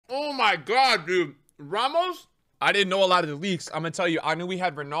my God, dude. Ramos? I didn't know a lot of the leaks. I'm going to tell you, I knew we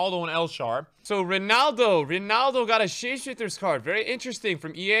had Ronaldo and Elshar. So Ronaldo got a shapeshifters card. Very interesting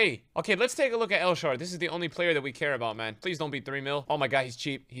from EA. Okay, let's take a look at Elshar. This is the only player that we care about, man. Please don't be 3 mil. Oh my God, he's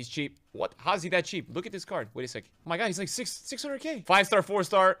cheap. He's cheap. What? How's he that cheap? Look at this card. Wait a sec. Oh my God, he's like 600K. 5-star,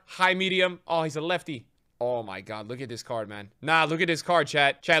 4-star, high, medium. Oh, he's a lefty. Oh my God, look at this card, man. Nah, look at this card,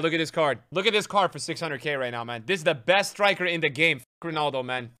 chat. Chat, look at this card. Look at this card for 600K right now, man. This is the best striker in the game. F Ronaldo,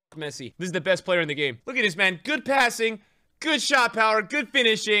 man. F Messi. This is the best player in the game. Look at this, man. Good passing, good shot power, good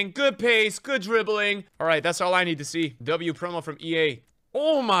finishing, good pace, good dribbling. All right, that's all I need to see. W promo from EA.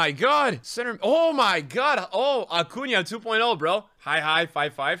 Oh my God. Center. Oh my God. Oh, Acuna 2.0, bro. High,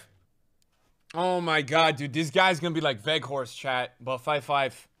 5-5. Oh my God, dude. This guy's gonna be like Veghorst, chat, but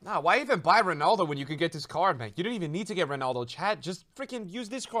 5-5. Nah, why even buy Ronaldo when you can get this card, man? You don't even need to get Ronaldo, chat. Just freaking use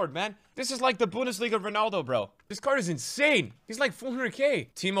this card, man. This is like the Bundesliga Ronaldo, bro. This card is insane. He's like 400K.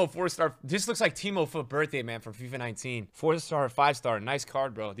 Timo 4-star. This looks like Timo for birthday, man, from FIFA 19. 4-star, 5-star. Nice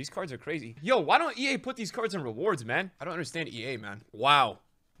card, bro. These cards are crazy. Yo, why don't EA put these cards in rewards, man? I don't understand EA, man. Wow.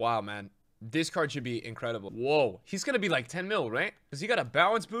 Wow, man. This card should be incredible. Whoa. He's gonna be like 10 mil, right? Because he got a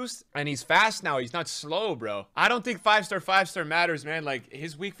balance boost and he's fast now. He's not slow, bro. I don't think 5-star matters, man. Like,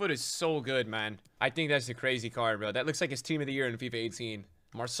 his weak foot is so good, man. I think that's a crazy card, bro. That looks like his team of the year in FIFA 18.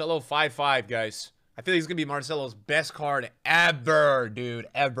 Marcelo 5-5, guys. I feel like he's gonna be Marcelo's best card ever, dude.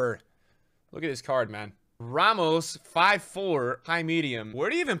 Ever. Look at this card, man. Ramos 5-4 high medium.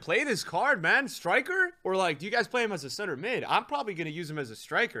 Where do you even play this card, man? Striker? Or like, do you guys play him as a center mid? I'm probably gonna use him as a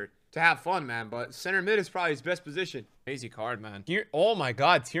striker to have fun, man, but center mid is probably his best position. Crazy card, man. Here, oh my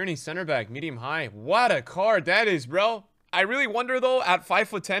God, Tierney center back, medium high. What a card that is, bro. I really wonder though, at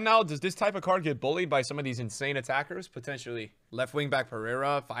 5'10" now, does this type of card get bullied by some of these insane attackers? Potentially. Left wing back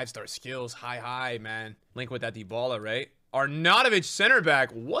Pereira, 5-star skills, high, man. Link with that Dybala, right? Arnautovic center back.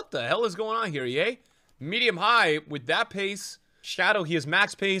 What the hell is going on here, EA? Medium high with that pace. Shadow, he has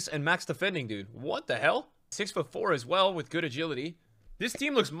max pace and max defending, dude. What the hell? 6'4" as well with good agility. This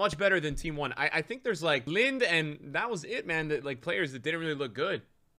team looks much better than Team 1. I think there's like Lind and that was it, man. That like players that didn't really look good.